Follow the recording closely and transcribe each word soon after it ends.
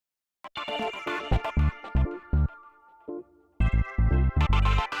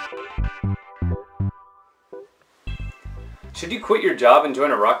Should you quit your job and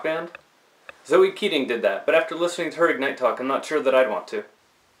join a rock band? Zoe Keating did that, but after listening to her Ignite talk, I'm not sure that I'd want to.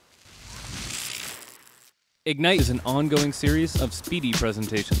 Ignite is an ongoing series of speedy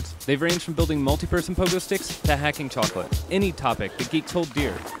presentations. They've ranged from building multi-person pogo sticks to hacking chocolate. Any topic that geeks hold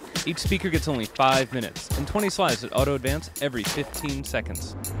dear. Each speaker gets only 5 minutes and 20 slides that auto-advance every 15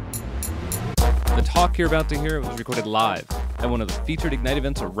 seconds. The talk you're about to hear was recorded live at one of the featured Ignite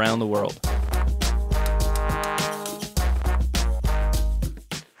events around the world.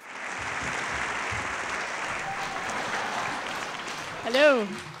 Hello.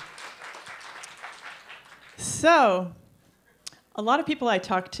 So, a lot of people I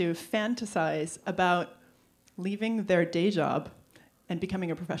talk to fantasize about leaving their day job and becoming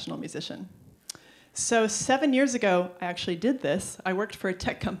a professional musician. So 7 years ago, I actually did this. I worked for a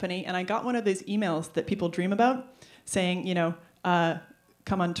tech company, and I got one of those emails that people dream about, saying,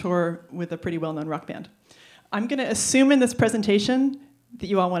 come on tour with a pretty well-known rock band. I'm going to assume in this presentation that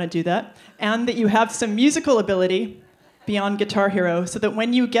you all want to do that, and that you have some musical ability beyond Guitar Hero, so that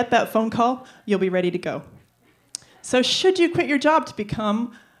when you get that phone call, you'll be ready to go. So should you quit your job to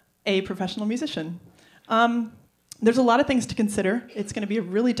become a professional musician? There's a lot of things to consider. It's going to be a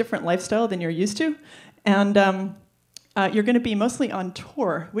really different lifestyle than you're used to, and you're going to be mostly on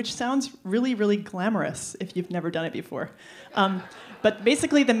tour, which sounds really, really glamorous if you've never done it before. But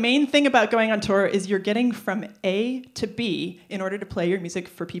basically, the main thing about going on tour is you're getting from A to B in order to play your music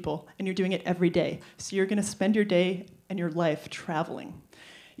for people, and you're doing it every day. So you're going to spend your day and your life traveling.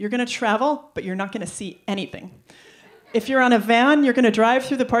 You're going to travel, but you're not going to see anything. If you're on a van, you're going to drive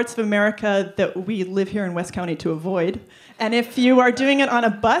through the parts of America that we live here in West County to avoid. And if you are doing it on a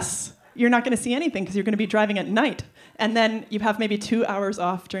bus, you're not going to see anything because you're going to be driving at night. And then you have maybe 2 hours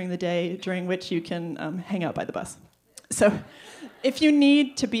off during the day during which you can hang out by the bus. So if you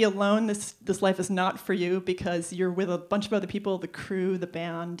need to be alone, this life is not for you because you're with a bunch of other people, the crew, the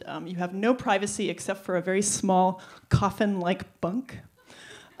band. You have no privacy except for a very small coffin-like bunk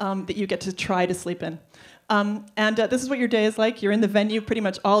that you get to try to sleep in. This is what your day is like. You're in the venue pretty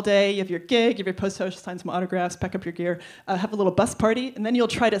much all day. You have your gig, you have your post-show, sign some autographs, pack up your gear, have a little bus party, and then you'll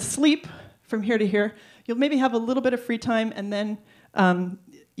try to sleep from here to here. You'll maybe have a little bit of free time, and then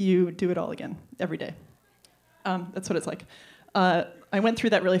you do it all again every day. That's what it's like. I went through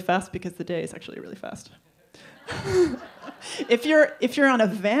that really fast because the day is actually really fast. If you're on a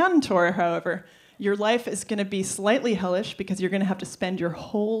van tour, however, your life is going to be slightly hellish because you're going to have to spend your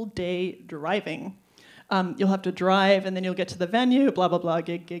whole day driving. You'll have to drive, and then you'll get to the venue, blah, blah, blah,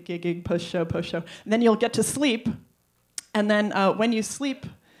 gig, post-show. And then you'll get to sleep, and then when you sleep,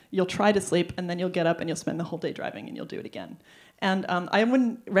 you'll try to sleep, and then you'll get up, and you'll spend the whole day driving, and you'll do it again. And I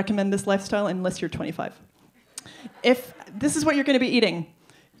wouldn't recommend this lifestyle unless you're 25. If this is what you're going to be eating,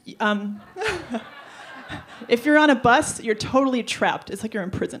 if you're on a bus, you're totally trapped. It's like you're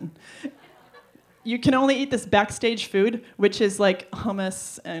in prison. You can only eat this backstage food, which is like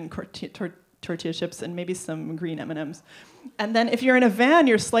hummus and tortilla chips and maybe some green M&Ms. And then if you're in a van,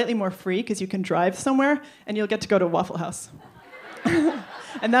 you're slightly more free because you can drive somewhere and you'll get to go to Waffle House.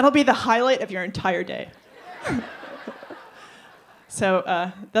 And that'll be the highlight of your entire day.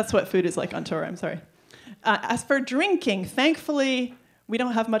 So that's what food is like on tour, I'm sorry. As for drinking, thankfully, we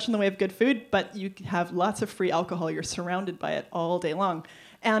don't have much in the way of good food, but you have lots of free alcohol. You're surrounded by it all day long.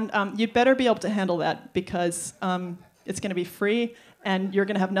 And you'd better be able to handle that because it's going to be free and you're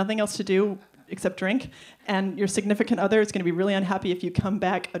going to have nothing else to do except drink, and your significant other is going to be really unhappy if you come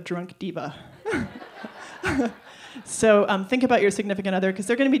back a drunk diva. So think about your significant other, because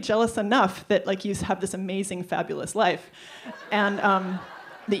they're going to be jealous enough that you have this amazing, fabulous life, and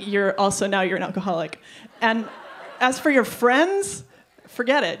that you're an alcoholic. And as for your friends,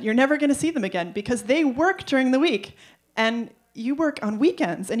 forget it. You're never going to see them again because they work during the week, and you work on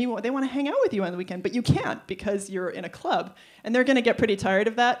weekends, and they want to hang out with you on the weekend, but you can't because you're in a club, and they're going to get pretty tired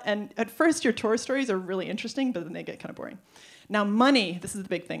of that. And at first, your tour stories are really interesting, but then they get kind of boring. Now, money, this is the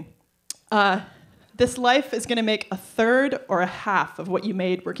big thing. This life is going to make a third or a half of what you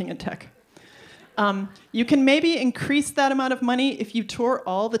made working in tech. You can maybe increase that amount of money if you tour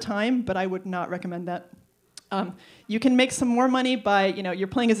all the time, but I would not recommend that. You can make some more money by, you're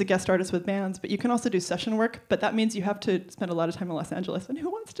playing as a guest artist with bands, but you can also do session work, but that means you have to spend a lot of time in Los Angeles, and who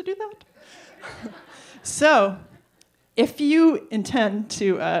wants to do that? So, if you intend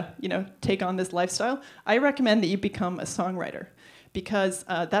to, take on this lifestyle, I recommend that you become a songwriter, because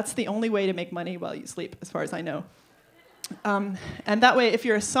that's the only way to make money while you sleep, as far as I know. And that way, if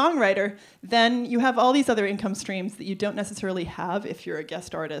you're a songwriter, then you have all these other income streams that you don't necessarily have if you're a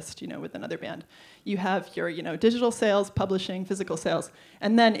guest artist, with another band. You have your, digital sales, publishing, physical sales,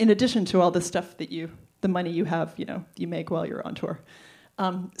 and then in addition to all the stuff that the money you have, you make while you're on tour.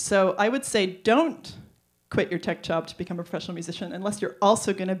 So I would say don't quit your tech job to become a professional musician unless you're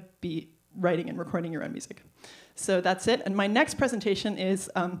also going to be writing and recording your own music. So that's it. And my next presentation is,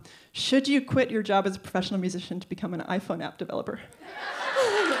 should you quit your job as a professional musician to become an iPhone app developer?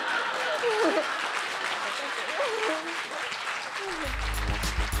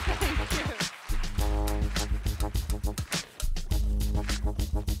 Thank you.